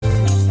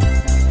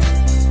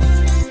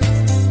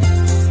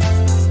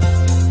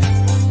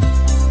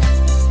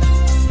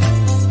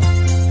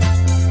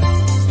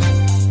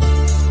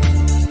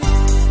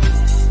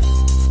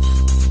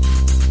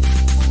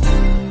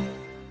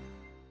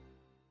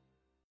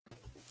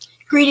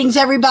Greetings,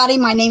 everybody.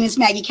 My name is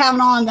Maggie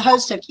Cavanaugh. I'm the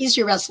host of Keys to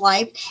Your Best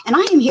Life, and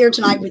I am here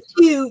tonight with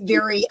two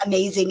very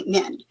amazing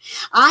men.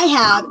 I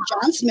have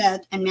John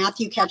Smith and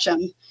Matthew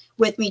Ketchum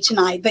with me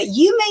tonight, but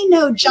you may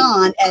know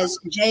John as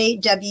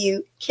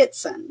J.W.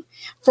 Kitson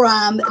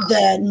from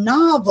the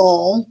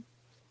novel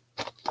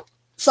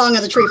Song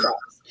of the Tree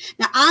Frogs.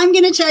 Now, I'm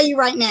going to tell you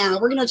right now,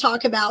 we're going to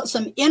talk about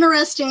some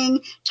interesting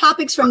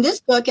topics from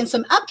this book and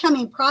some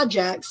upcoming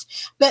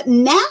projects, but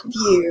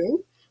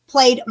Matthew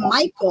played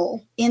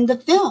Michael in the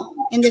film,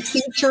 in the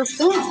feature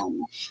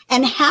film.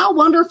 And how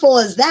wonderful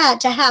is that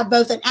to have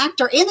both an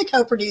actor and the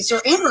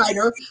co-producer and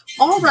writer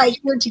all right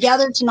here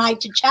together tonight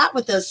to chat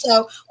with us.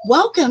 So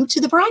welcome to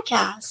the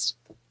broadcast.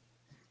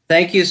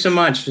 Thank you so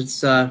much.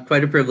 It's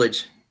quite a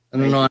privilege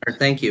and an honor.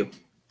 Thank you.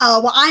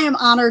 Well, I am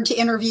honored to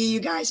interview you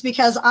guys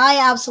because I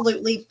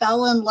absolutely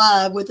fell in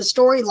love with the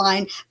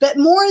storyline. But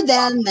more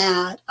than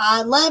that,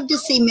 I love to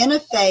see men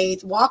of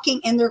faith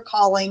walking in their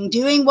calling,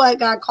 doing what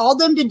God called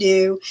them to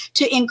do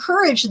to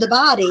encourage the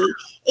body.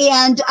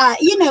 And,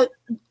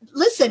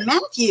 listen,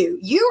 Matthew,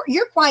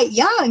 you're quite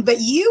young,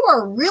 but you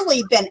are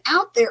really been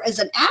out there as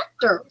an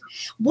actor.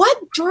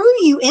 What drew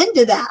you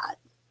into that?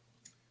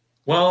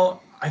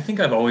 Well, I think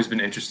I've always been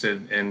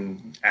interested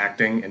in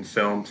acting and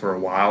film for a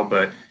while,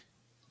 but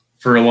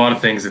for a lot of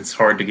things, it's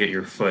hard to get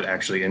your foot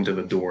actually into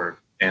the door.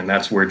 And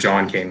that's where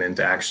John came in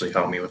to actually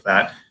help me with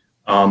that.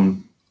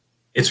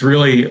 It's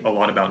really a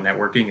lot about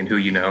networking and who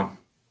you know.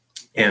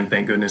 And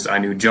thank goodness I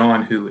knew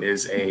John, who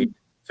is a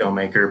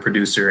filmmaker,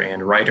 producer,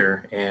 and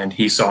writer. And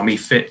he saw me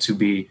fit to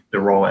be the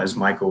role as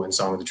Michael in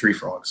Song of the Tree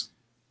Frogs,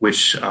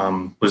 which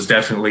was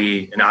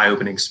definitely an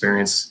eye-opening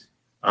experience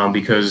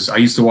because I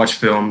used to watch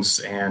films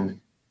and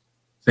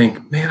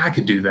think, man, I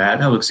could do that.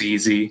 That looks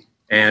easy.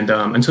 And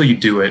until you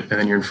do it, and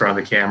then you're in front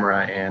of the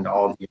camera and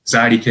all the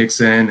anxiety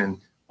kicks in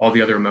and all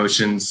the other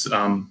emotions.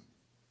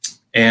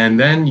 And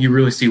then you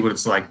really see what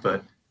it's like.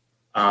 But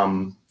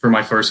for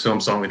my first film,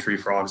 Song of the Tree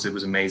Frogs, it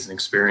was an amazing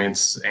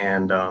experience.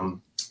 And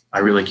I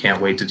really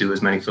can't wait to do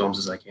as many films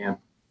as I can.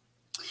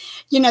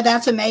 You know,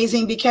 that's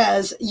amazing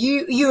because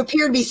you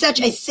appear to be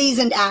such a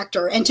seasoned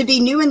actor, and to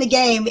be new in the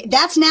game,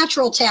 that's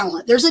natural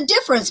talent. There's a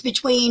difference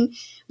between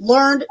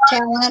learned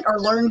talent or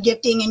learned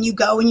gifting, and you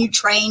go and you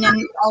train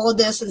and all of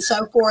this and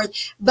so forth.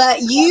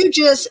 But you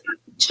just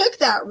took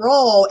that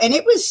role, and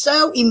it was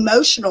so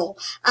emotional.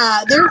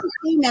 There's a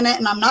scene in it,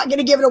 and I'm not going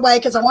to give it away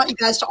because I want you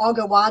guys to all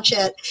go watch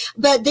it.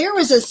 But there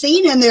was a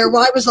scene in there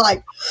where I was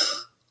like,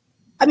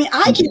 I mean,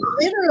 I can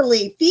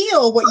literally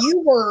feel what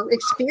you were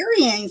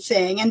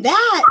experiencing, and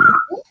that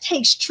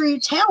takes true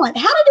talent.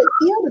 How did it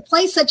feel to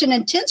play such an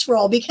intense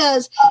role?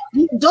 Because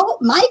the adult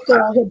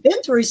Michael had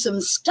been through some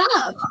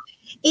stuff.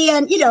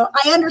 And, you know,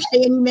 I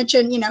understand you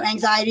mentioned,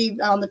 anxiety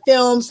on the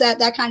films, that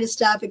kind of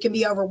stuff. It can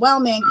be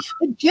overwhelming.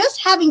 But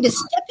just having to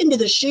step into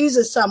the shoes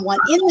of someone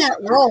in that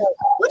role,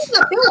 what does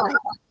that feel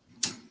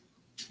like?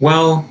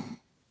 Well,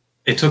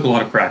 it took a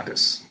lot of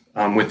practice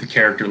with the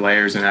character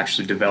layers and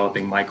actually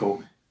developing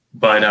Michael.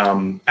 But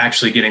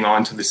actually getting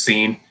onto the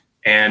scene,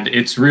 and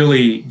it's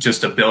really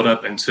just a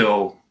buildup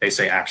until they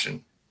say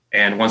action.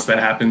 And once that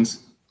happens,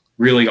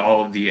 really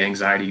all of the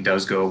anxiety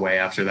does go away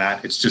after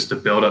that. It's just a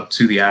buildup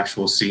to the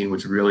actual scene,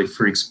 which really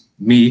freaks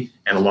me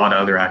and a lot of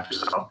other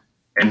actors out.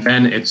 And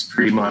then it's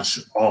pretty much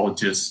all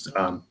just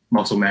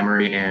muscle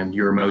memory and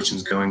your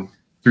emotions going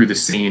through the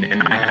scene.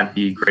 And I had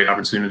the great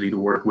opportunity to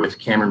work with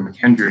Cameron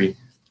McKendry,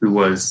 who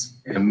was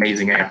an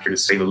amazing actor to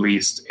say the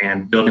least,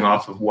 and building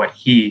off of what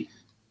he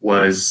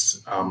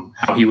was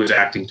how he was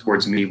acting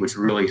towards me, which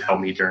really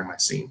helped me during my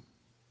scene.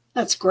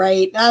 That's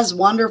great. That's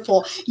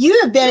wonderful. You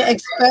have been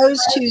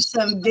exposed to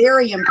some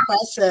very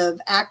impressive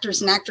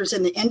actors and actors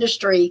in the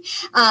industry.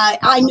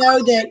 I know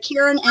that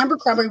Karen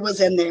Abercrombie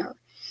was in there.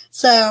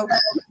 So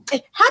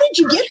how did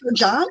you get her,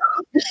 John?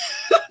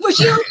 Was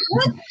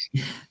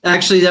she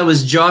Actually, that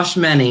was Josh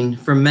Menning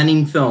from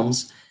Menning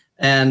Films.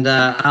 And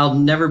I'll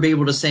never be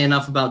able to say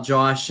enough about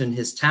Josh and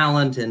his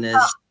talent and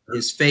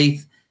his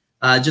faith.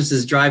 Just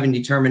his drive and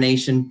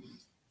determination.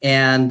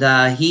 And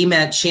he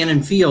met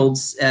Shannon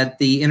Fields at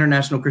the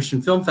International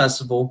Christian Film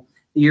Festival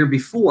the year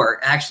before,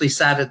 actually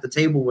sat at the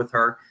table with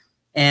her.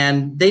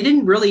 And they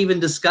didn't really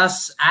even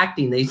discuss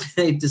acting.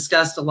 They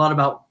discussed a lot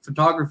about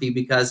photography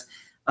because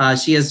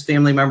she has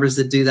family members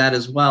that do that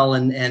as well.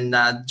 And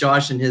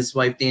Josh and his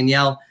wife,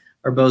 Danielle,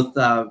 are both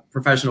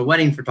professional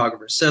wedding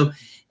photographers. So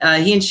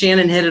he and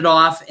Shannon hit it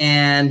off,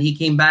 and he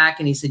came back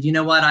and he said, you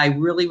know what, I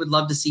really would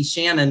love to see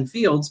Shannon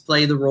Fields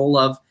play the role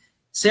of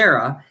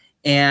Sarah,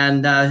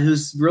 and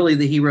who's really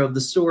the hero of the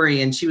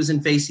story. And she was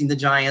in Facing the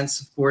Giants,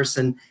 of course,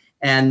 and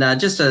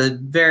just a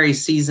very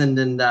seasoned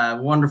and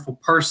wonderful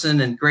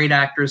person and great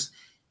actress.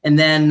 And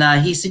then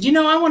he said,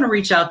 I want to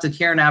reach out to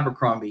Karen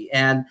Abercrombie.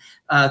 And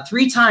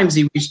 3 times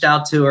he reached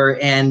out to her,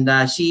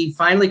 and she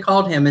finally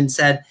called him and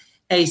said,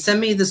 hey, send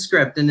me the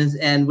script.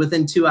 And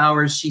within 2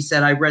 hours, she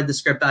said, I read the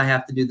script. I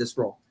have to do this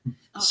role.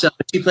 Oh. So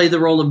she played the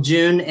role of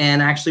June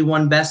and actually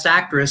won Best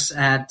Actress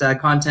at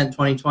Content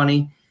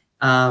 2020.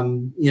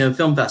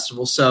 Film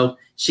festival. So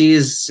she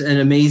is an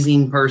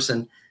amazing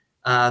person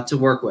to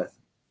work with.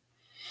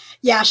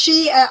 Yeah,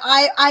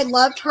 I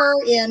loved her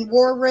in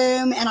War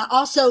Room, and I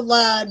also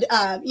loved,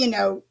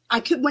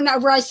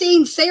 whenever I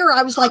seen Sarah,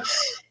 I was like,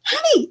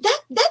 honey,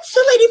 that's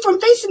the lady from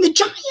Facing the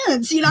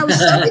Giants. I was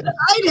so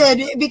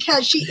excited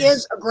because she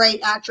is a great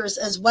actress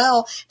as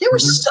well. There were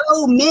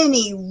so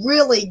many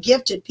really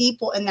gifted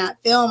people in that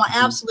film. I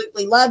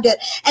absolutely loved it.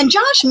 And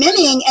Josh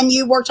Minning and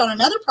you worked on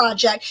another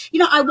project.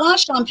 I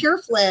watched on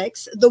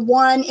PureFlix the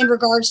one in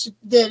regards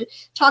to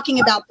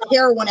talking about the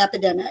heroin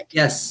epidemic.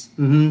 Yes.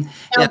 Mm-hmm.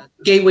 Yeah.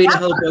 Gateway to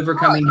Hope,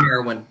 Overcoming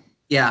Heroin.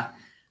 Yeah.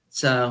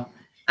 So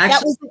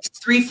actually, it's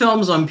 3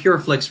 films on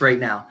PureFlix right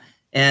now.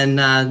 And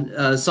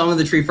Song of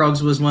the Tree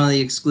Frogs was one of the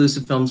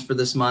exclusive films for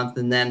this month.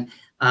 And then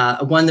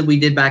one that we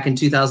did back in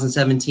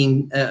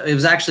 2017, it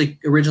was actually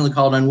originally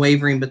called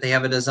Unwavering, but they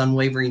have it as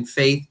Unwavering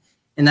Faith.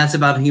 And that's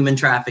about human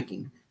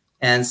trafficking.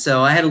 And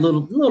so I had a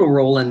little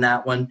role in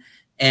that one.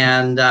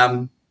 And,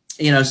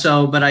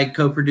 but I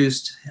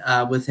co-produced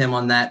with him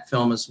on that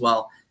film as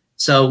well.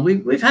 So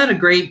we've had a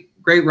great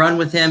run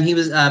with him. He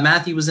was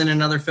Matthew was in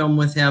another film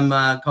with him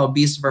called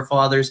Beast of Our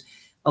Fathers.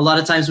 A lot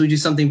of times we do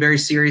something very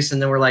serious and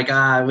then we're like,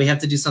 we have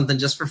to do something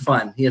just for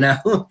fun,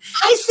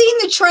 I seen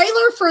the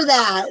trailer for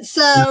that.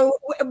 So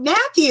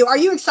Matthew, are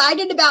you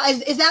excited about,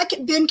 is that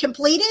been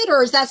completed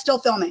or is that still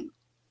filming?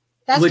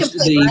 That's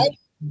complete, right?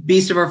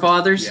 Beast of Our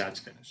Fathers? Yeah, it's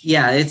finished.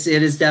 Yeah, it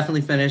is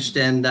definitely finished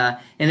and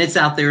it's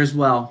out there as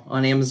well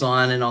on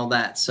Amazon and all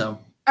that. So.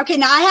 Okay,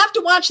 now I have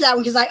to watch that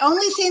one because I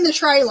only seen the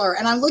trailer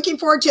and I'm looking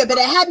forward to it, but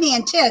it had me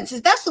intense.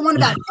 That's the one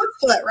about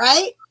Bigfoot,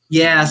 right?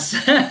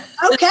 Yes.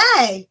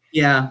 Okay.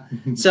 Yeah.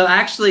 So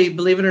actually,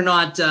 believe it or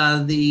not,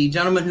 the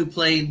gentleman who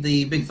played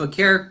the Bigfoot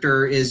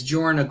character is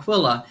Joran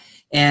Aquila,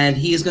 and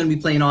he is going to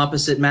be playing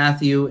opposite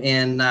Matthew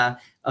in a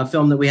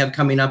film that we have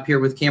coming up here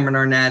with Cameron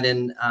Arnett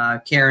and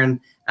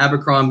Karen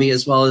Abercrombie,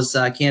 as well as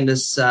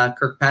Candace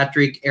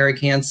Kirkpatrick, Eric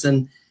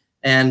Hansen,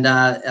 and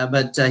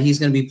but he's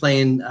going to be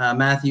playing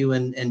Matthew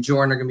and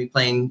Joran are going to be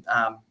playing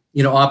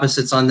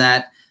opposites on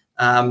that.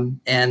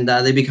 And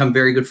they become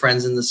very good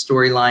friends in the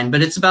storyline.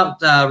 But it's about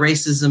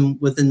racism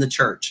within the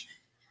church.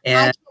 And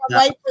I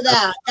can't wait for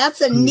that. That's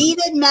a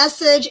needed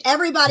message.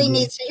 Everybody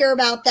needs to hear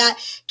about that.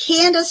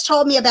 Candace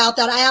told me about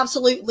that. I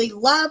absolutely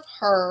love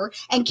her.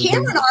 And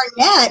Cameron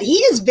Arnett, he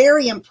is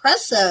very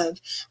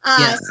impressive.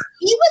 Yes.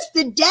 He was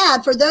the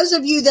dad, for those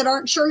of you that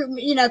aren't sure,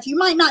 if you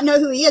might not know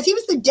who he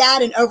was the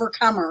dad in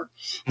Overcomer.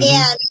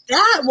 And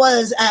that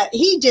was,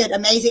 he did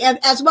amazing,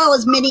 as well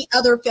as many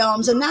other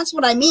films. And that's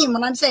what I mean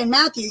when I'm saying,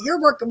 Matthew, you're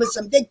working with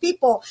some big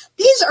people.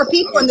 These are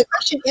people in the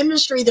Christian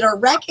industry that are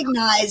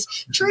recognized,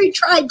 true,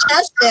 tried,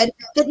 tested,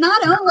 that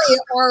not only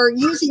are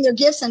using their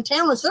gifts and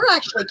talents, they're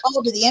actually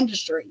called to the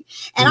industry.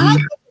 And I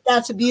think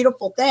that's a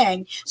beautiful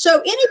thing. So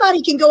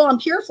anybody can go on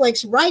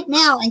PureFlix right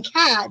now and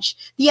catch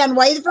The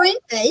Unwavering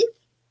Faith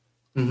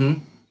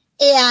and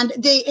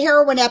the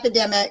heroin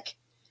epidemic.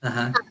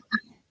 And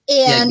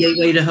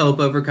Gateway to Hope,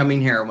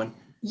 Overcoming Heroin.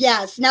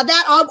 Yes. Now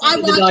that I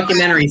watched the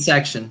documentary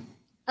section.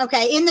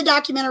 Okay, in the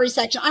documentary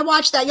section. I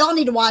watched that. Y'all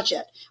need to watch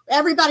it.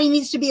 Everybody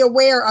needs to be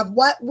aware of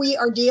what we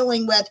are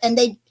dealing with. And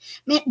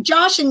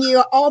Josh and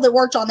you, all that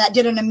worked on that,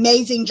 did an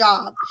amazing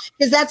job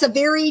because that's a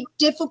very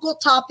difficult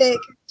topic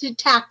to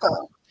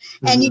tackle.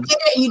 And you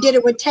did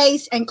it with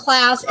taste and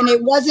class. And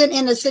it wasn't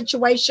in a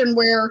situation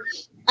where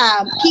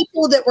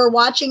people that were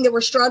watching that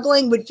were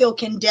struggling would feel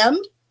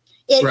condemned.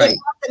 It was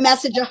the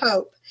message of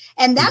hope.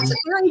 And that's a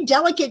very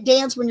delicate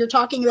dance when you're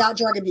talking about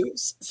drug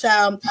abuse. So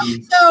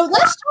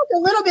let's talk a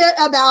little bit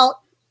about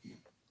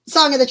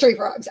Song of the Tree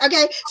Frogs.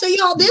 Okay. So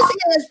y'all, this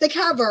is the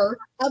cover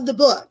of the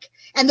book.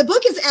 And the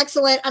book is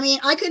excellent. I mean,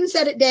 I couldn't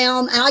set it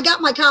down and I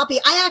got my copy.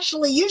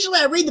 Usually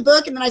I read the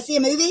book and then I see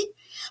a movie.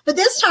 But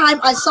this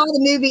time I saw the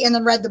movie and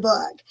then read the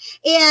book.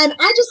 And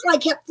I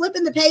just kept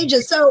flipping the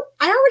pages. So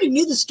I already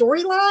knew the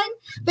storyline,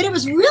 but it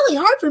was really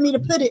hard for me to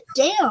put it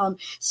down.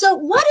 So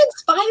what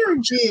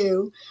inspired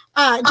you,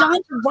 John,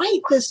 to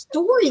write this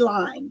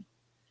storyline?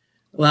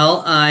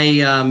 Well,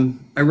 I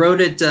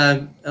wrote it.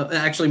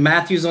 Actually,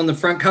 Matthew's on the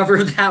front cover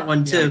of that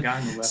one too. Yeah,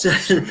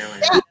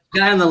 the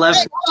guy on the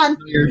left.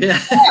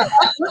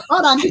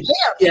 Hold on.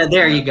 Yeah,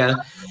 there you go.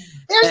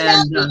 There's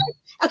Matthew.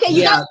 Okay,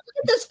 you guys look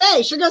at this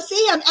face. You're going to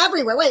see him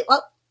everywhere. Wait,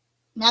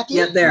 Matthew?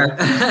 Yeah, there.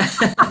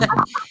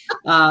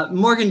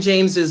 Morgan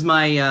James is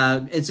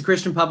it's a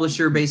Christian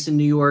publisher based in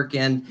New York,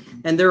 and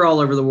they're all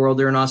over the world.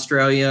 They're in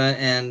Australia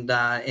and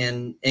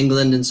in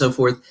England and so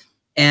forth.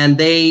 And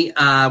they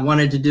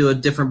wanted to do a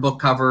different book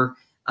cover.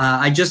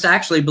 I just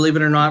actually, believe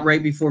it or not,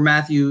 right before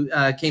Matthew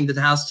came to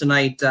the house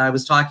tonight, I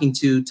was talking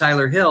to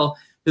Tyler Hill,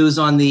 who's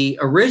on the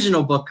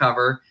original book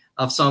cover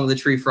of Song of the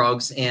Tree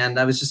Frogs. And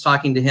I was just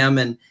talking to him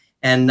and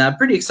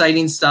pretty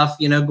exciting stuff,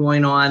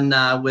 going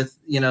on with,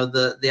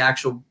 the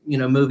actual,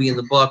 movie and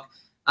the book.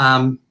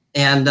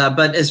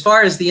 But as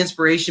far as the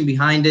inspiration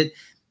behind it,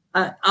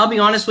 I'll be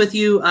honest with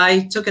you.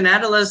 I took an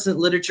adolescent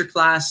literature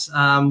class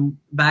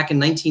back in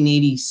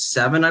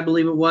 1987, I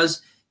believe it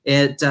was,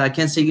 at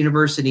Kent State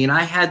University. And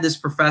I had this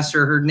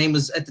professor, her name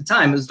was, at the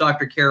time, it was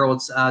Dr. Carroll.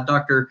 It's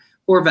Dr.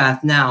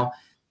 Horvath now.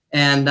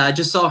 and I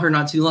just saw her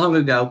not too long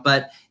ago.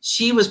 But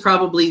she was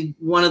probably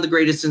one of the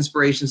greatest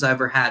inspirations I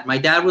ever had. My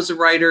dad was a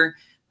writer,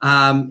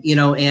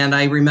 and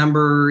I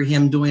remember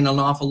him doing an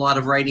awful lot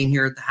of writing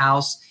here at the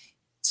house.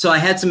 So I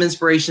had some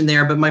inspiration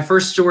there. But my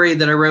first story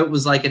that I wrote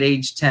was like at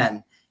age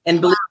 10.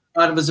 And believe it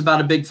or not, it was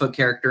about a Bigfoot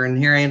character. And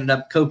here I ended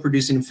up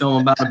co-producing a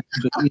film about a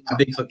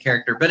Bigfoot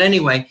character. But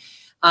anyway,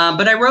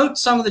 but I wrote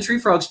Song of the Tree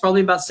Frogs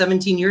probably about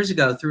 17 years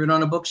ago, threw it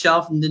on a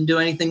bookshelf and didn't do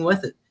anything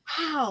with it.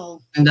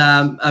 Wow. And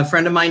a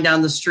friend of mine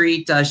down the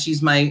street,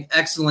 she's my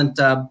excellent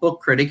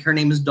book critic. Her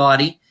name is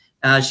Dottie.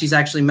 She's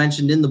actually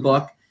mentioned in the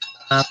book,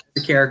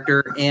 the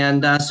character.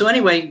 And so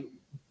anyway,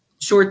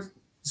 short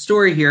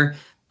story here.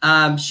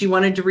 She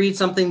wanted to read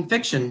something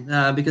fiction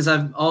because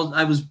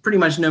I was pretty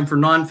much known for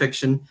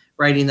nonfiction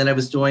writing that I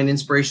was doing,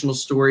 inspirational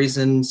stories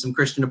and some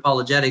Christian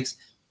apologetics.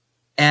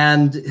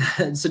 And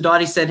so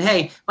Dottie said,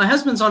 hey, my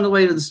husband's on the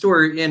way to the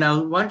store. Why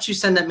don't you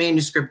send that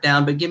manuscript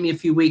down, but give me a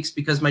few weeks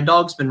because my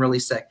dog's been really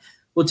sick.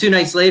 Well, 2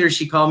 nights later,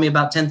 she called me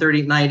about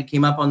 10:30 at night. It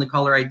came up on the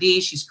caller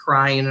ID. She's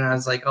crying. And I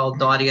was like, oh,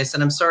 Dottie, I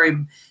said, I'm sorry.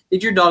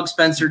 Did your dog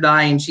Spencer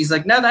die? And she's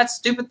like, no, that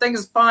stupid thing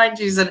is fine.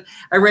 She said,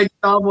 I read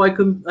your novel.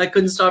 I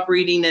couldn't stop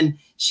reading. And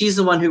she's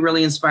the one who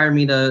really inspired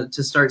me to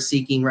start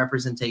seeking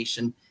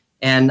representation.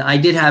 And I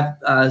did have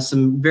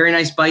some very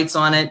nice bites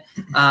on it,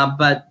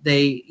 but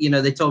they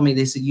told me,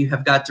 they said, you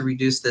have got to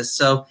reduce this.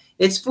 So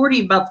it's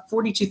about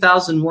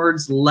 42,000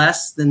 words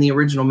less than the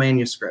original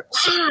manuscript.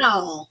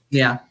 Wow.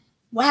 Yeah.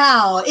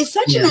 Wow. It's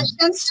such an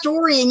intense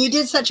story, and you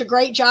did such a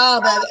great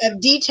job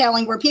of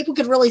detailing where people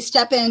could really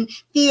step in,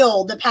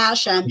 feel the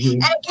passion. Mm-hmm.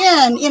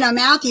 And again,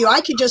 Matthew, I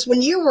could just,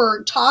 when you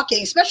were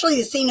talking, especially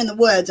the scene in the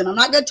woods, and I'm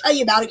not going to tell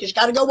you about it because you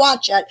got to go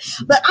watch it,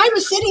 but I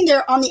was sitting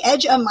there on the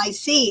edge of my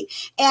seat,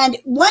 and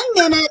 1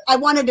 minute I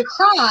wanted to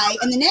cry,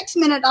 and the next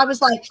minute I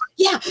was like,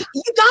 yeah,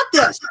 you got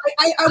this.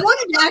 I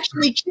wanted to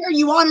actually cheer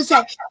you on and say,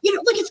 look,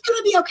 it's going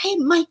to be okay,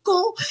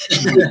 Michael.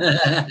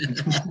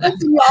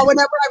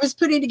 Whenever I was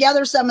putting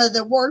together some of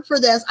the word for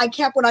this,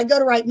 when I go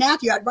to write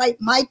Matthew, I'd write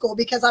Michael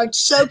because I was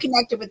so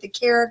connected with the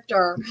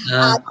character.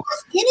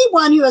 Because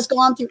anyone who has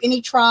gone through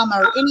any trauma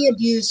or any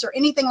abuse or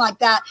anything like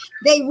that,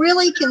 they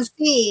really can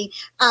see,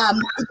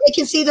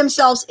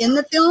 themselves in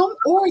the film,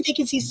 or they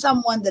can see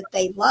someone that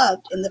they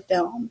loved in the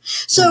film.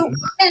 So,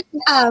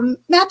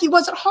 Matthew,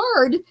 was it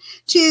hard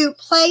to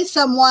play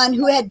someone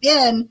who had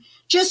been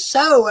just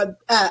so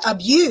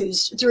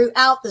abused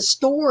throughout the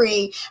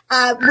story?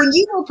 When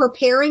you were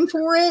preparing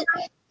for it,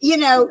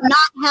 not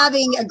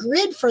having a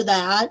grid for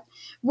that,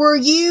 were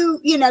you,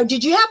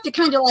 did you have to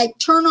kind of like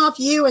turn off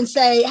you and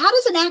say, how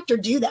does an actor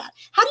do that?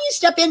 How do you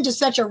step into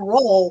such a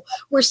role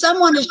where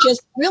someone is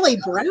just really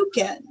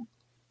broken?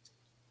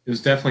 It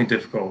was definitely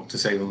difficult, to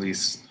say the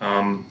least.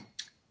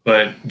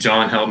 But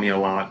John helped me a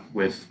lot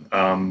with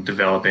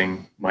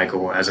developing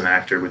Michael as an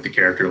actor with the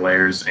character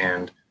layers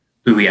and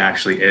who he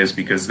actually is,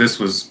 because this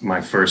was my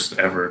first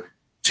ever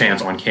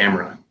chance on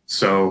camera.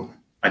 So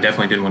I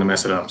definitely didn't want to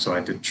mess it up. So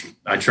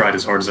I tried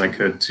as hard as I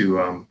could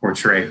to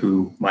portray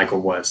who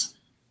Michael was.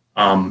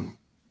 And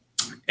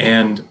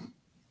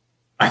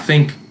I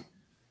think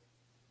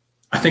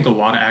a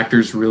lot of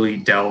actors really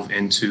delve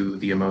into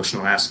the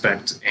emotional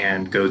aspect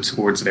and go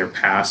towards their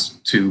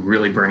past to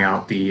really bring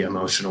out the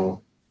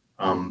emotional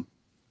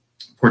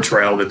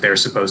portrayal that they're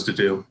supposed to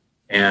do.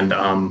 And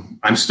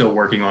I'm still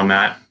working on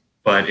that,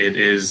 but it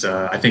is,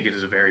 I think it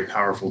is a very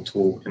powerful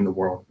tool in the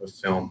world of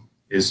film,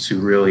 is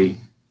to really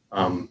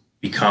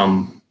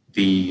become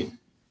the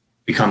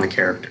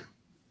character.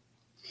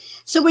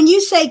 So when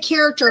you say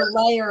character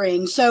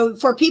layering, so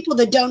for people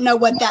that don't know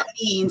what that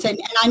means, and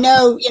I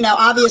know,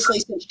 obviously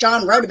since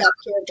John wrote about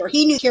character,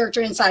 he knew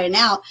character inside and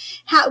out.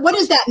 What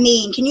does that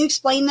mean? Can you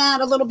explain that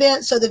a little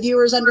bit so the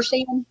viewers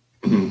understand?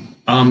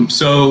 Mm-hmm.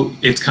 So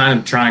it's kind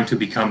of trying to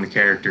become the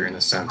character in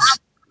a sense,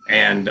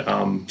 and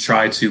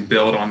try to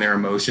build on their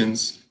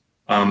emotions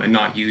and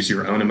not use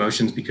your own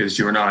emotions, because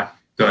you're not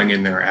going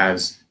in there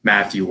as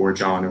Matthew or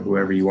John or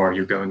whoever you are.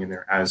 You're going in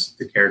there as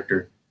the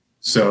character.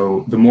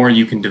 So the more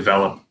you can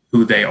develop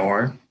who they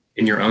are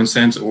in your own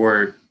sense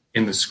or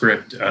in the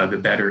script, the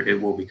better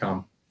it will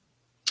become.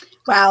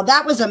 Wow,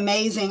 that was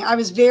amazing. I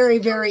was very,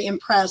 very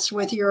impressed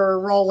with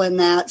your role in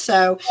that.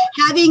 So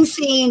having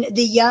seen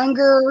the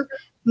younger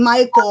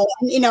Michael,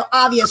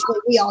 obviously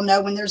we all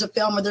know when there's a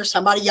film where there's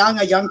somebody young,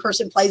 a young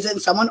person plays it,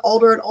 and someone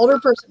older, an older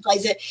person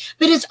plays it.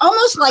 But it's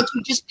almost like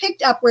you just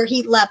picked up where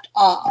he left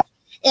off.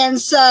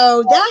 And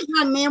so that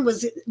young man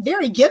was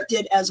very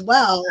gifted as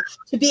well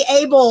to be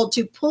able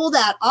to pull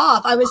that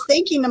off. I was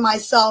thinking to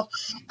myself,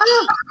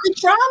 the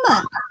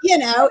drama,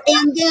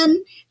 and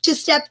then to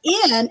step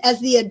in as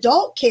the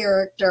adult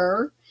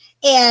character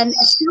and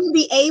still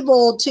be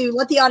able to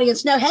let the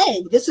audience know,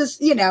 hey, this is,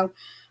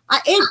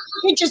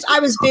 I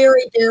was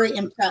very, very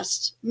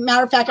impressed.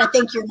 Matter of fact, I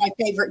think you're my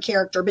favorite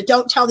character, but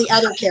don't tell the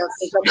other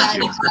characters, okay?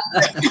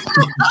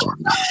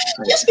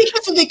 Just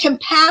because of the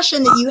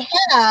compassion that you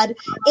had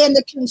and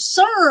the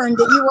concern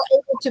that you were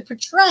able to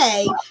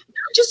portray,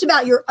 not just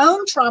about your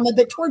own trauma,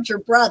 but towards your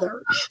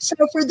brother. So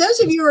for those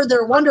of you that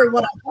are wondering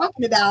what I'm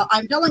talking about,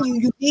 I'm telling you,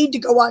 you need to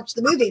go watch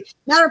the movie.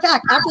 Matter of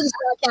fact, after this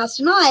broadcast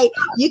tonight,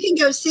 you can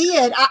go see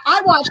it.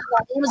 I watched it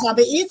on Amazon,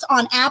 but it's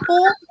on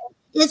Apple.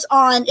 It's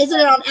on, isn't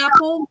it on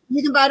Apple?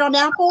 You can buy it on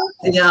Apple?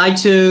 Yeah,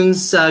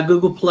 iTunes,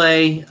 Google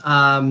Play,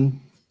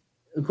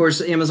 of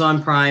course,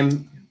 Amazon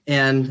Prime,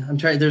 and I'm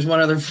trying, there's one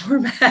other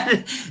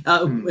format,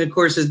 of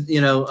course, is,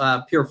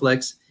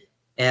 PureFlix.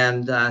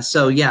 And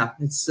so, yeah,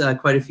 it's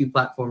quite a few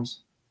platforms.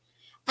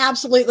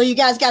 Absolutely. You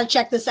guys got to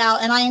check this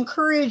out. And I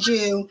encourage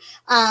you,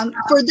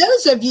 for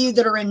those of you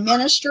that are in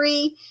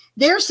ministry,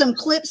 there's some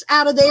clips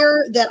out of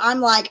there that I'm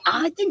like,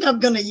 I think I'm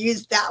going to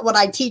use that when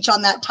I teach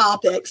on that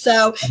topic.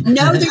 So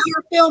know that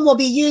your film will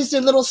be used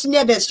in little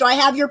snippets. Do I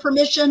have your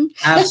permission?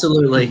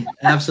 Absolutely.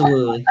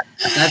 Absolutely.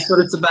 That's what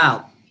it's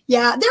about.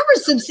 Yeah, there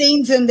were some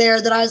scenes in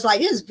there that I was like,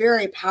 it is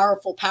very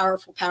powerful,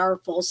 powerful,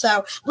 powerful.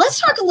 So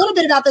let's talk a little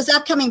bit about this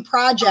upcoming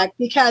project,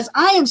 because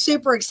I am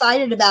super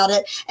excited about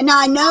it. And now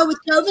I know with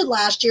COVID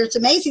last year, it's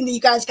amazing that you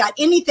guys got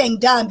anything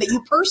done, but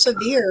you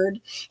persevered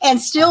and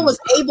still was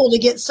able to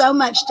get so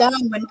much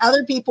done when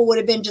other people would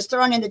have been just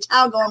thrown in the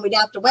towel going, we'd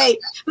have to wait.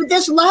 But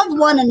this Love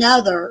One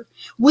Another,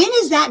 when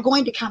is that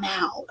going to come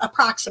out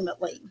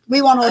approximately?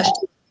 We want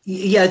to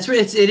Yeah, it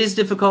is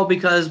difficult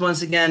because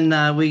once again,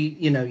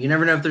 you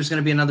never know if there's going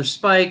to be another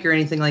spike or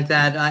anything like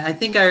that. I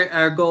think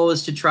our goal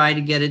is to try to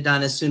get it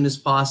done as soon as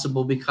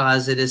possible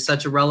because it is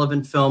such a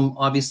relevant film,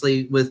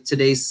 obviously, with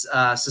today's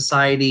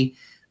society,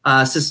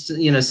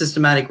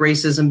 systematic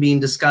racism being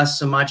discussed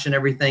so much and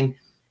everything.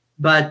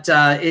 But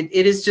it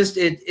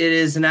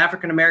is an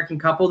African-American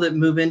couple that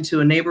move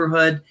into a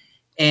neighborhood,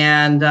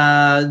 and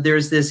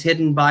there's this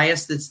hidden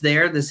bias that's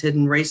there, this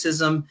hidden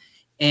racism.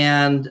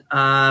 And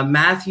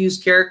Matthew's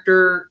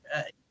character,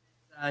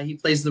 he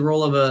plays the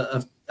role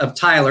of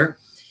Tyler,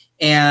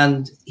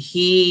 and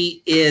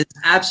he is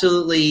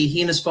absolutely, he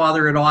and his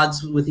father at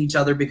odds with each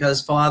other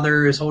because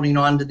father is holding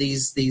on to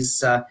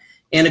these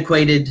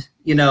antiquated,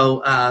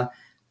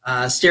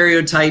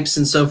 stereotypes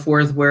and so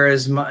forth,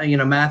 whereas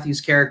Matthew's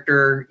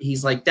character,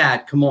 he's like,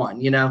 Dad, come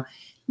on,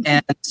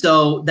 and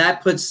so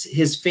that puts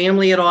his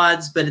family at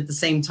odds. But at the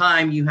same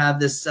time, you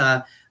have this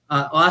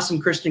awesome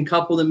Christian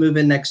couple that move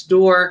in next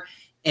door.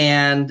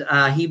 And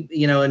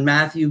and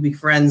Matthew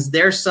befriends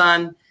their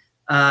son,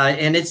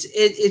 and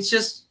it's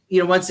just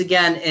once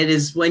again, it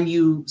is when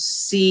you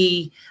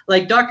see,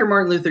 like Dr.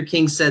 Martin Luther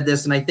King said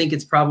this, and I think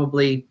it's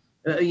probably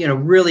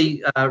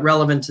really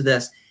relevant to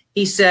this.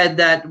 He said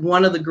that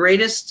one of the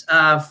greatest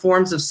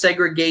forms of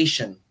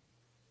segregation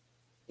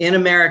in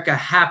America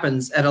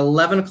happens at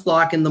 11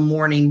 o'clock in the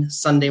morning,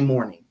 Sunday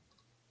morning.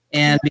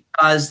 And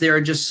because there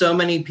are just so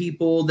many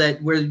people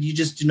where you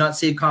just do not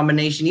see a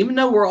combination, even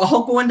though we're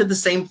all going to the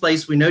same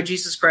place, we know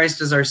Jesus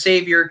Christ is our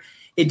Savior.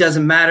 It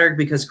doesn't matter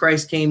because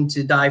Christ came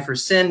to die for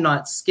sin,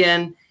 not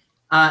skin.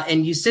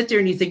 And you sit there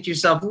and you think to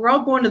yourself, we're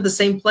all going to the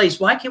same place.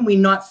 Why can we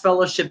not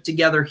fellowship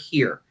together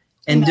here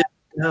and do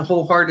it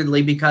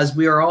wholeheartedly? Because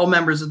we are all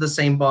members of the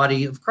same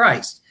body of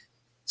Christ.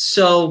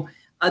 So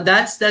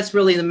that's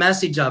really the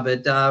message of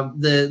it.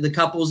 The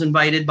couple's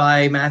invited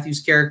by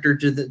Matthew's character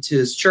to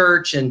his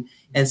church,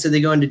 and so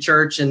they go into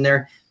church, and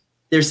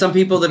there's some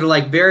people that are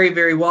like very,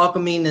 very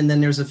welcoming, and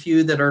then there's a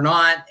few that are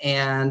not,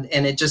 and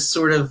it just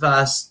sort of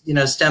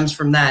stems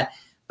from that.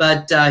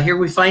 But here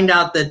we find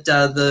out that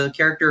the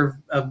character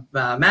of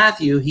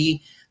Matthew,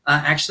 he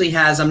actually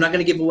has, I'm not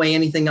going to give away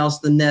anything else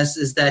than this,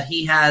 is that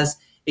he has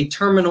a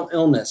terminal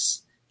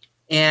illness,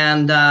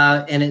 and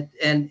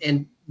the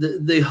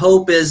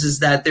hope is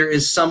that there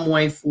is some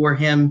way for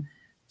him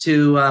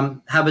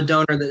to have a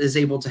donor that is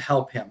able to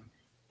help him.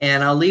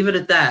 And I'll leave it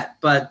at that.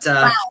 But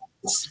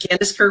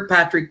Candace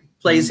Kirkpatrick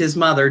plays his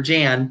mother,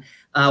 Jan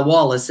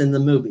Wallace, in the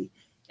movie.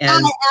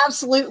 And I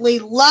absolutely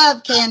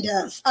love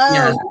Candace. Oh,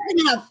 yes. You're going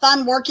to have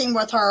fun working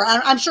with her.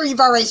 I'm sure you've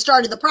already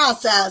started the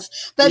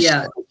process. But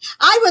yeah.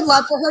 I would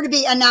love for her to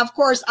be, and now, of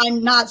course,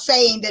 I'm not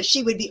saying that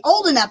she would be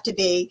old enough to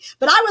be,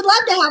 but I would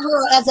love to have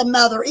her as a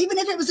mother, even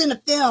if it was in a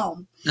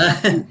film.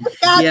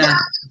 Yeah,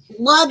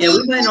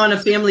 we went on a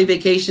family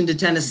vacation to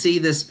Tennessee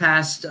this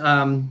past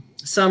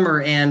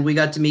summer, and we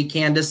got to meet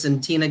Candace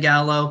and Tina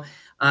Gallo.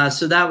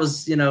 So that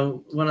was,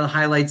 one of the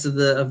highlights of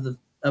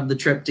the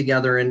trip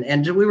together,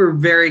 and we were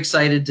very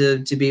excited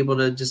to be able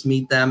to just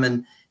meet them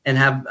and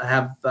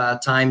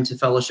have time to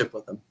fellowship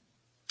with them.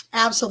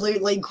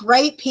 Absolutely.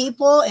 Great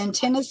people in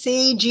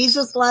Tennessee,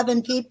 Jesus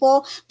loving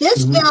people.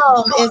 This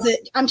film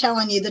I'm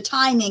telling you, the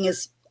timing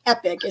is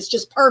epic. It's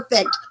just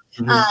perfect.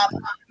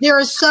 There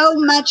is so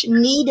much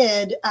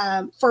needed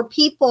for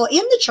people in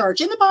the church,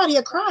 in the body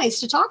of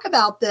Christ, to talk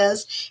about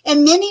this.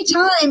 And many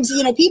times,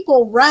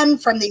 people run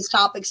from these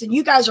topics, and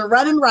you guys are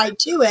running right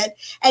to it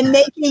and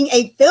making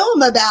a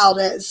film about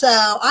it. So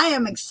I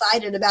am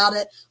excited about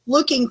it.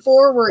 Looking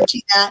forward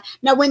to that.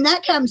 Now, when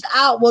that comes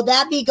out, will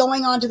that be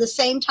going on to the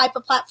same type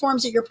of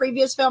platforms that your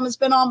previous film has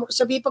been on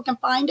so people can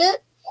find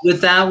it?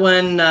 with that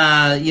one,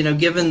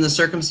 given the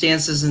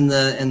circumstances and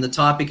the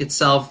topic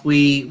itself,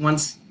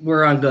 once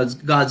we're on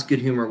God's good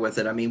humor with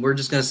it. I mean, we're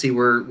just going to see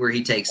where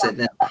he takes it,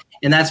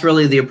 and that's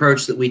really the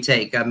approach that we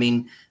take. I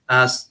mean,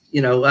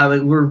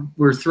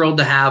 we're thrilled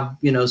to have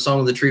Song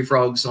of the Tree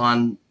Frogs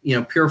on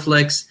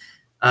PureFlix,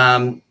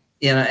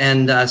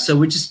 so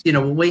we just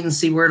we'll wait and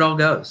see where it all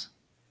goes.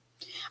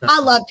 I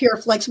love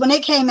PureFlix. When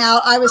it came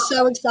out, I was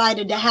so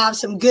excited to have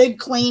some good,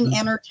 clean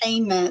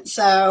entertainment.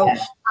 So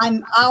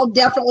I'll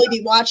definitely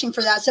be watching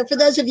for that. So for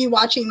those of you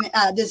watching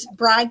this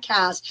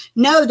broadcast,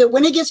 know that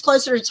when it gets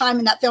closer to time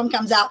and that film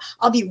comes out,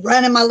 I'll be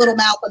running my little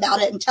mouth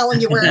about it and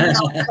telling you where it's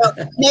out.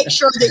 So make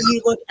sure that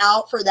you look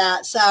out for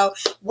that. So,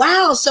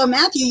 wow. So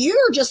Matthew,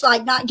 you're just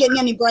like not getting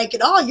any break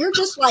at all. You're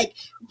just like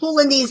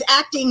pulling these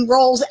acting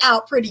roles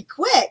out pretty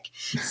quick.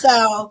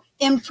 So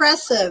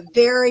impressive.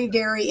 Very,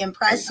 very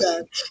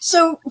impressive.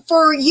 So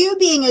for you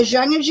being as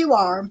young as you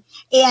are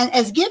and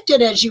as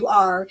gifted as you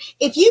are,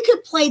 if you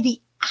could play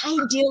the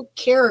ideal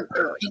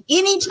character in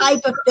any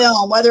type of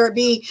film, whether it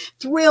be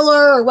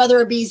thriller or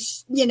whether it be,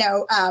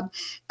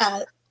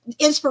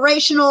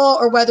 inspirational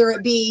or whether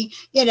it be,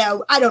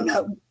 I don't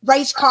know,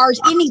 race cars,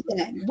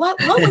 anything, what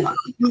would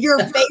be your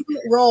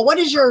favorite role? What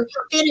is your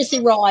fantasy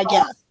role, I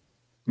guess?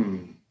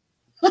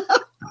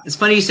 It's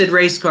funny you said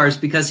race cars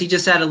because he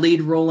just had a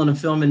lead role in a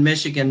film in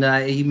Michigan.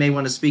 He may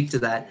want to speak to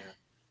that.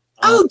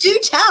 Oh, do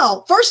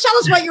tell. First, tell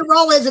us what your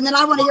role is, and then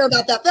I want to hear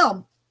about that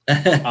film.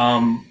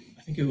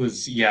 I think it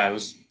was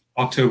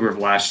October of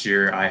last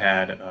year. I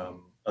had a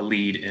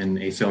lead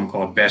in a film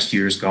called Best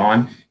Years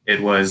Gone.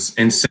 It was,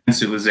 in a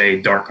sense, it was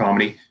a dark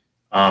comedy,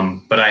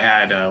 but I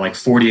had like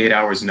 48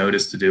 hours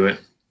notice to do it.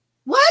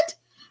 What?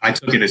 I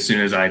took it as soon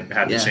as I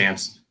had the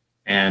chance.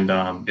 And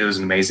it was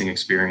an amazing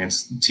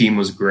experience. The team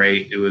was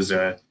great. It was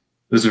a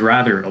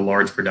rather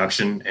large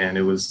production, and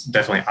it was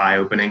definitely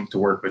eye-opening to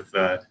work with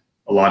a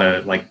lot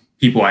of like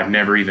people I've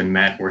never even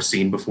met or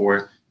seen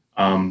before,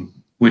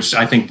 which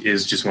I think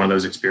is just one of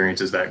those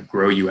experiences that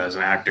grow you as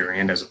an actor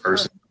and as a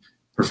person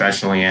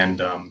professionally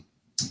and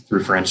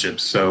through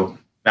friendships. So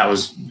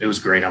it was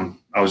great.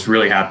 I was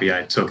really happy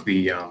I took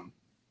the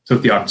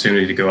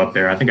opportunity to go up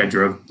there. I think I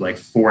drove like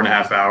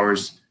 4.5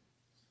 hours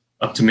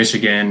up to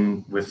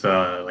Michigan with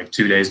like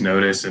 2 days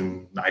notice,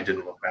 and I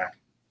didn't look back.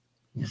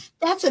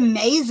 That's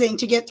amazing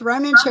to get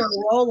thrown into a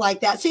role like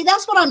that. See,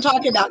 that's what I'm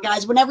talking about,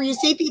 guys. Whenever you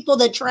see people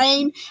that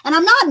train, and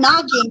I'm not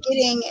knocking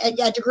getting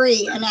a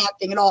degree in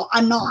acting at all.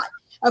 I'm not.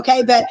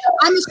 Okay. But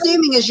I'm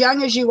assuming as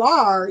young as you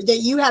are that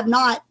you have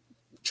not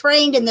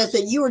trained in this,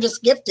 that you were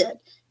just gifted.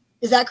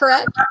 Is that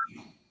correct?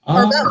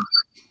 Or both?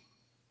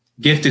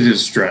 Gifted is a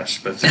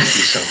stretch, but thank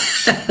you so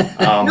much.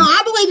 No,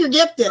 I believe you're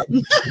gifted.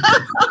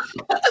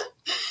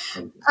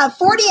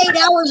 48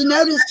 hours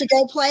notice to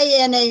go play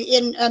in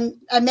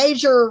a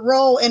major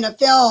role in a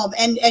film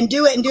and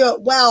do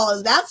it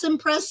well. That's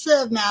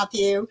impressive,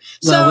 Matthew.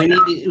 Well,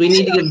 we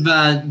need to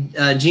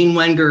give Jean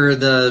Wenger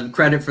the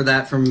credit for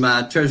that from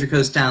Treasure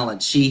Coast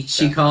Talent.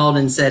 She called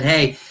and said,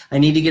 "Hey, I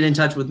need to get in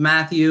touch with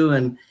Matthew,"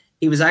 and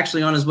he was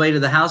actually on his way to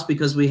the house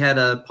because we had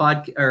a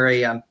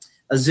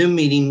Zoom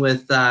meeting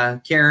with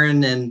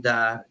Karen and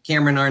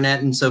Cameron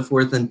Arnett and so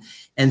forth,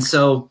 and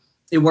so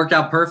it worked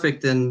out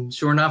perfect. And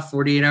sure enough,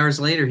 48 hours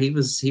later, he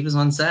was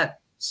on set.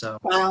 So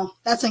wow,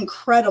 that's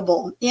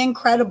incredible.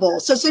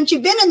 So since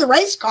you've been in the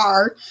race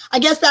car, I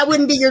guess that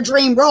wouldn't be your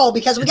dream role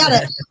because we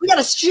gotta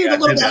shoot a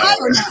little bit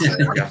higher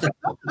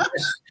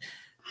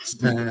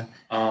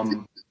now.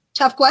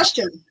 Tough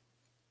question.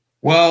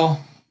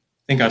 Well, I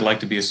think I'd like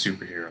to be a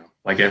superhero,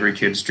 like every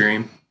kid's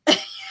dream.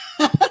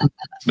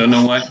 Don't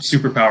know what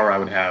superpower I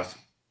would have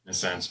in a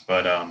sense,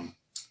 but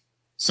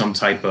some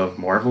type of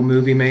Marvel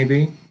movie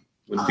maybe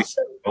would be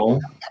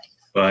cool.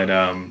 But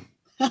that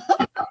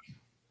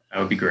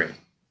would be great.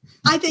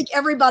 I think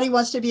everybody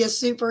wants to be a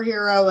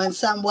superhero in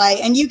some way,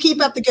 and you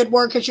keep up the good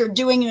work because you're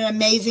doing an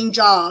amazing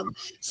job.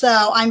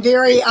 So I'm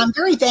very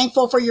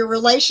thankful for your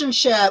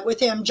relationship with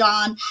him,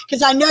 John,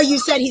 because I know you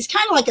said he's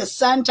kind of like a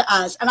son to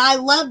us, and I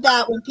love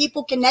that when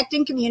people connect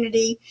in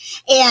community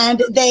and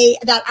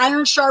that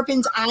iron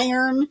sharpens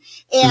iron,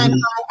 and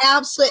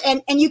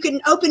absolutely, and you can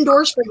open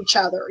doors for each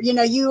other. You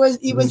know, you was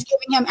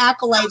giving him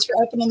accolades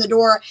for opening the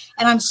door,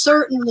 and I'm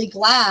certainly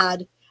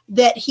glad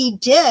that he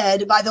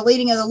did by the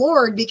leading of the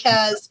Lord,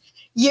 because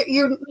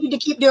you need to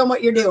keep doing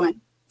what you're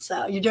doing.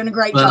 So you're doing a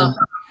great job.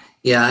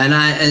 Yeah.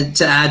 And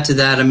to add to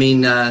that, I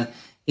mean,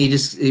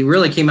 he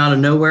really came out of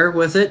nowhere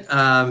with it.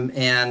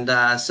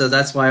 So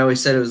that's why I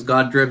always said it was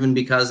God driven,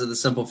 because of the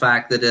simple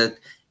fact that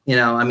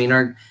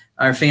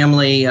our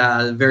family,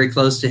 very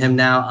close to him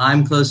now.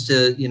 I'm close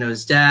to,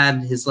 his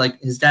dad. His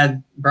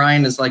dad,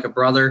 Brian, is like a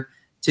brother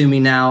to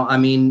me now. I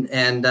mean,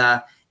 and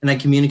I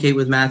communicate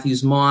with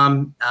Matthew's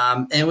mom.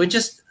 And we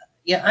just,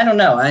 I don't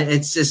know.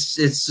 It's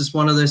just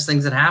one of those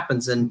things that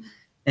happens, and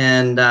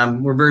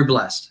we're very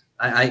blessed.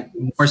 I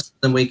more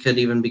than we could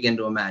even begin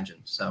to imagine.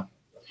 So,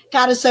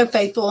 God is so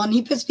faithful, and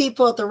he puts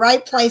people at the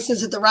right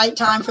places at the right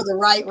time for the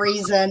right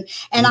reason.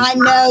 And I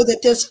know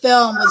that this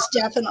film was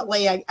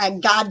definitely a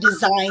God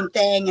designed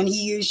thing, and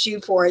he used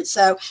you for it.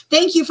 So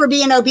thank you for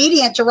being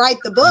obedient to write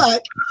the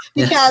book,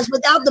 because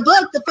without the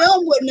book, the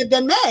film wouldn't have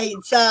been made.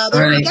 So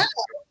there you go.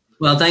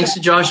 Well, thanks to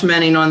Josh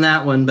Menning on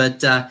that one.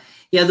 But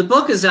yeah, the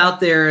book is out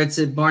there. It's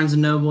at Barnes &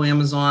 Noble,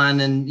 Amazon,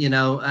 and,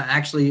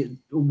 actually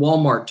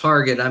Walmart,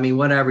 Target. I mean,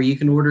 whatever. You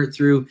can order it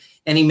through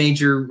any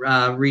major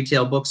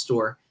retail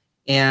bookstore.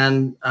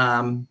 And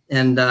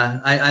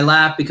I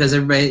laugh because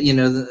everybody,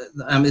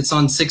 it's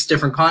on 6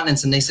 different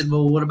continents. And they said,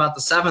 well, what about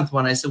the 7th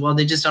one? I said, well,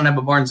 they just don't have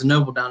a Barnes &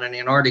 Noble down in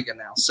Antarctica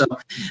now. So,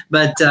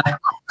 but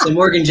so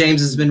Morgan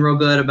James has been real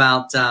good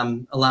about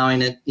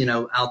allowing it,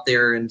 out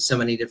there in so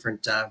many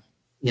different,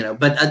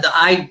 but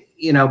I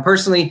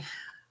personally,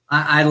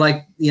 I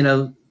like,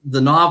 the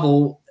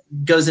novel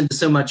goes into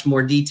so much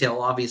more detail,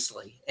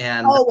 obviously.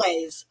 And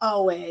always.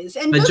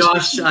 And but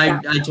Josh,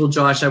 I told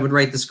Josh I would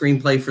write the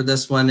screenplay for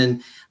this one,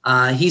 and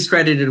he's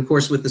credited, of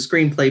course, with the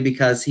screenplay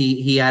because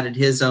he added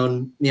his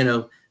own,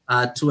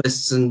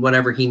 twists and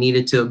whatever he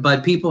needed to it.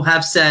 But people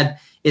have said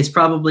it's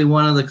probably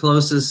one of the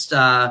closest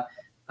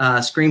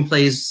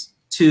screenplays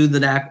to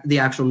the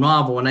actual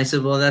novel. And I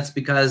said, well, that's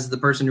because the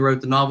person who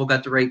wrote the novel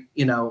got to write,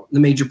 the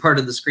major part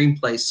of the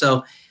screenplay.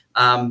 So,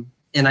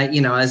 and I,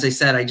 as I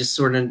said, I just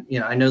sort of,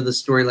 I know the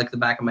story like the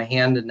back of my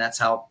hand, and that's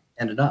how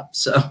it ended up.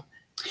 So.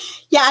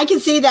 Yeah, I can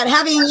see that.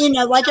 Having,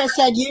 like I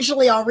said,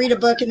 usually I'll read a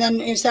book and then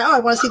you say, oh, I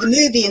want to see the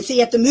movie and see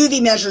if the movie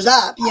measures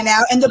up,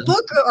 and the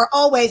book are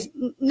always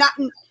not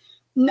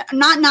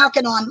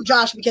knocking on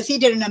Josh because he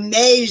did an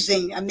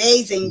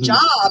amazing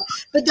job,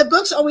 but the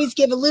books always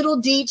give little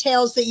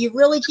details that you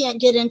really can't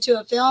get into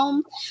a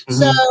film.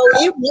 So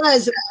it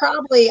was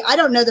probably, I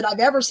don't know that I've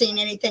ever seen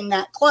anything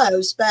that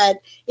close, but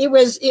it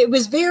was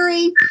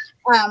very,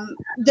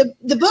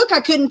 the book I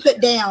couldn't put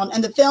down,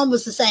 and the film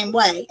was the same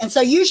way. And so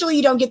usually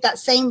you don't get that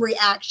same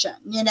reaction,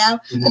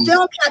 the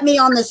film kept me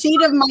on the seat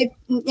of my,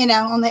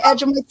 on the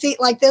edge of my seat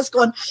like this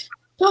going,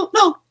 no,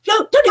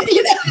 don't,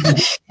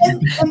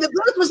 and the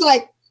book was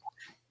like,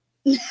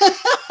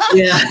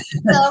 yeah.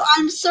 So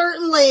I'm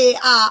certainly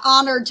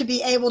honored to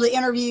be able to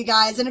interview you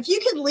guys. And if you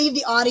could leave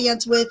the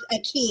audience with a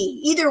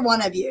key, either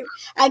one of you,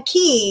 a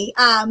key,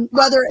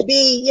 whether it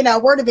be, a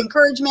word of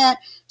encouragement,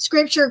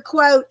 scripture,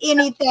 quote,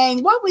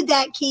 anything, what would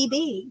that key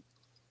be?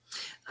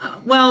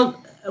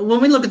 Well, when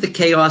we look at the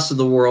chaos of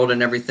the world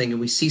and everything, and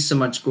we see so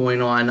much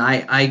going on,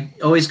 I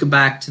always go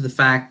back to the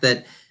fact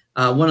that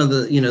one of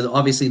the,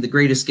 obviously the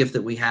greatest gift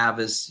that we have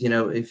is,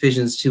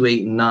 Ephesians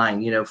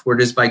 2:8-9, for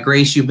it is by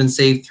grace you've been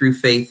saved through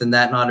faith, and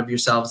that not of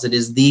yourselves. It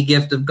is the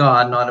gift of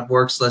God, not of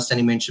works, lest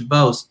any man should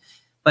boast.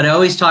 But I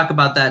always talk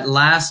about that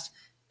last,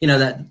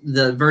 that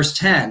the verse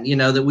 10,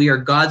 that we are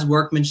God's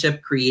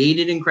workmanship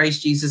created in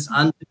Christ Jesus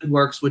unto good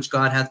works, which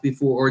God hath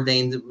before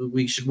ordained that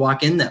we should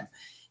walk in them.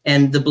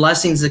 And the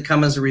blessings that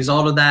come as a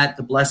result of that,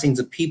 the blessings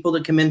of people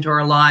that come into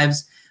our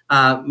lives.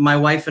 My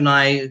wife and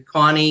I,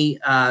 Connie,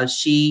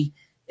 she's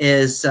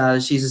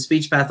a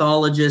speech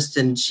pathologist,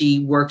 and she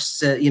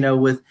works,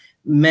 with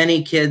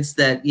many kids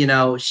that,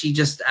 she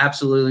just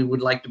absolutely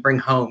would like to bring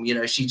home.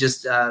 She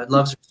just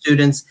loves her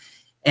students.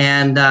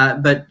 And,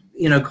 but,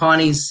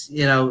 Connie's,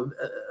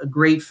 a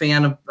great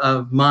fan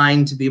of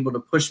mine to be able to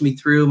push me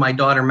through. My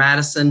daughter,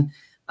 Madison,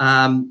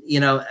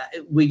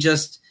 we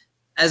just,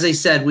 as I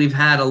said, we've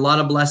had a lot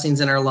of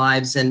blessings in our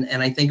lives. And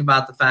I think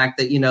about the fact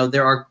that,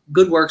 there are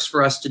good works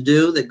for us to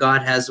do that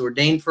God has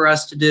ordained for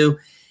us to do.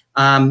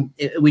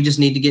 We just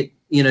need to get,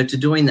 to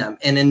doing them.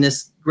 And in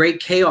this great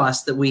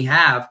chaos that we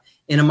have,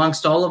 and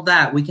amongst all of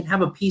that, we can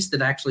have a peace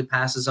that actually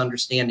passes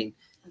understanding.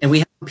 And we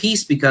have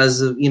peace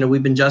because of,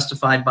 we've been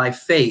justified by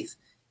faith,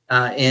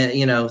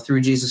 and,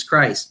 through Jesus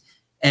Christ.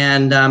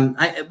 And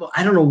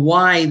I don't know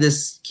why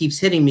this keeps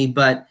hitting me,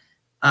 but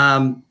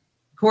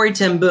Corrie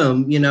ten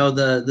Boom,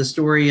 the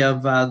story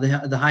of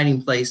the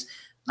hiding place.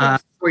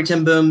 Corrie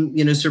ten Boom,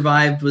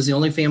 survived, was the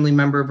only family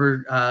member of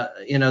her,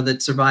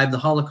 that survived the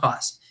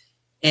Holocaust.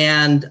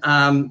 And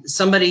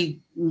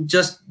somebody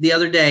just the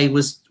other day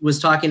was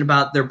talking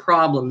about their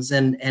problems,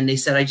 and they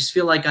said, I just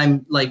feel like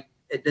I'm like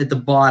at the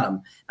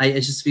bottom. I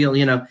just feel,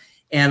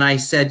 and I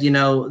said,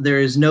 there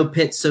is no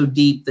pit so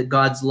deep that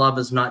God's love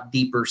is not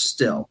deeper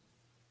still.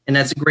 And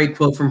that's a great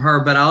quote from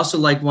her. But I also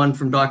like one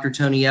from Dr.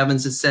 Tony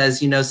Evans that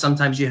says,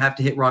 sometimes you have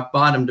to hit rock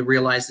bottom to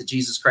realize that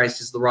Jesus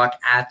Christ is the rock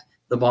at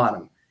the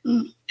bottom.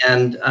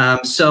 And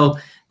so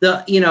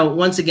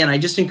once again, I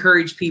just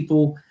encourage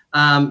people.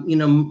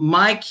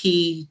 My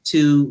key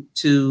to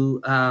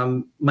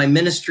my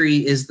ministry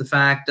is the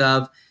fact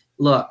of,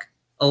 look,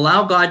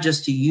 allow God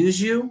just to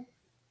use you,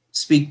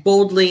 speak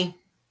boldly.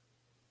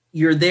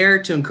 You're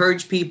there to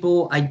encourage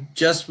people. I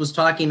just was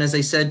talking, as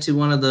I said, to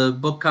one of the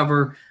book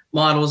cover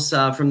models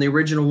from the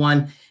original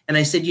one. And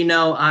I said,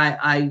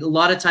 I a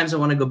lot of times I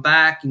want to go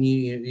back and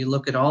you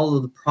look at all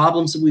of the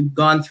problems that we've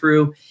gone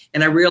through.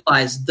 And I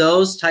realized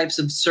those types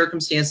of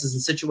circumstances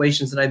and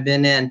situations that I've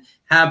been in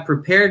have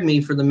prepared me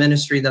for the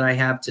ministry that I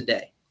have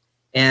today.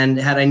 And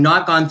had I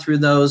not gone through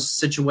those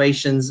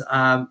situations,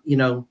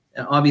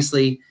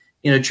 obviously,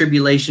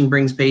 tribulation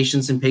brings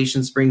patience, and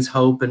patience brings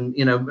hope, and,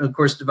 of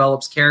course,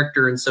 develops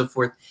character and so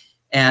forth.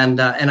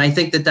 And I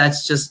think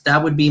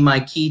that would be my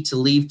key to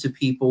leave to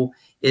people,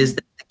 is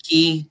that the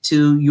key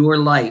to your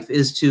life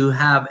is to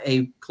have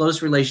a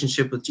close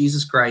relationship with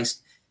Jesus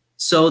Christ,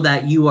 so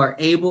that you are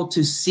able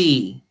to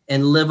see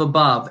and live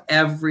above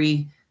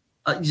every,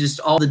 just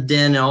all the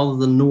din and all of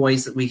the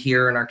noise that we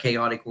hear in our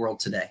chaotic world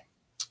today.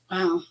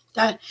 Wow,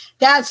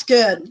 that's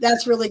good.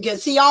 That's really good.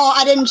 See, y'all,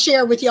 I didn't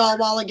share with y'all a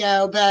while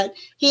ago, but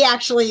he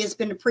actually has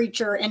been a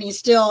preacher, and he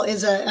still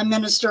is a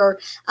minister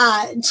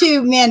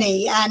to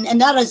many. And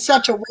that is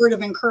such a word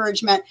of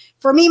encouragement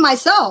for me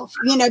myself,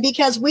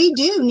 because we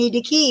do need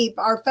to keep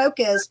our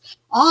focus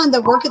on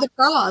the work of the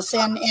cross,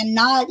 and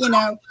not,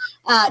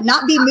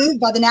 not be moved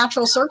by the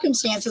natural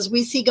circumstances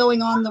we see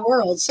going on in the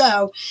world.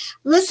 So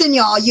listen,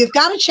 y'all, you've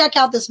got to check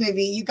out this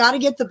movie. You got to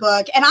get the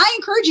book. And I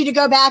encourage you to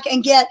go back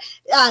and get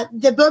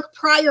the book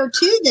prior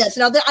to this.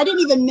 Now, I didn't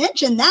even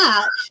mention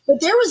that,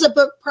 but there was a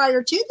book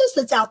prior to this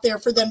that's out there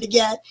for them to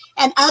get,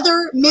 and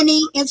other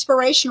many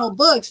inspirational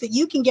books that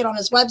you can get on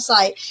his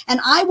website. And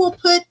I will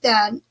put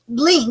that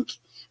link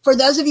for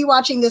those of you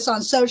watching this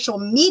on social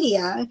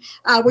media,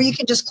 where you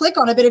can just click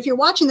on it. But if you're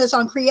watching this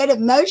on Creative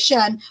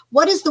Motion,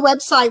 what is the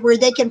website where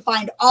they can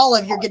find all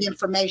of your good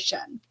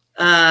information?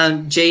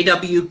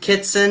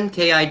 JWKitson,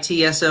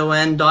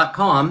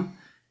 KITSON.com.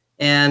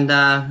 And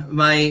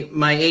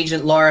my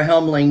agent, Laura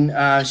Helmling,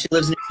 she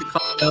lives in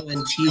Chicago,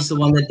 and she's the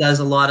one that does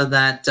a lot of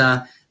that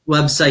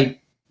website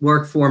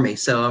work for me.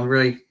 So I'm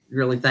really,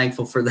 really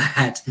thankful for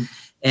that.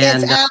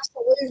 And it's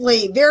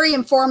absolutely very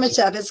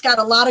informative. It's got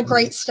a lot of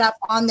great stuff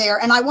on there.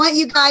 And I want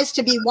you guys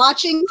to be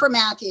watching for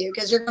Matthew,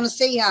 because you're going to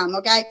see him.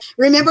 Okay.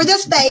 Remember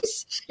this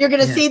face. You're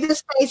going to see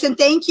this face. And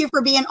thank you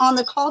for being on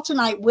the call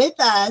tonight with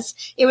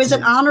us. It was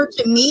an honor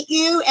to meet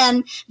you.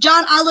 And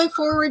John, I look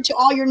forward to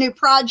all your new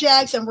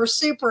projects, and we're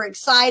super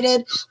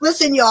excited.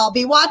 Listen, y'all,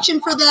 be watching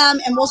for them,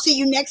 and we'll see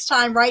you next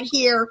time right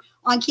here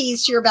on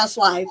Keys to Your Best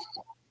Life.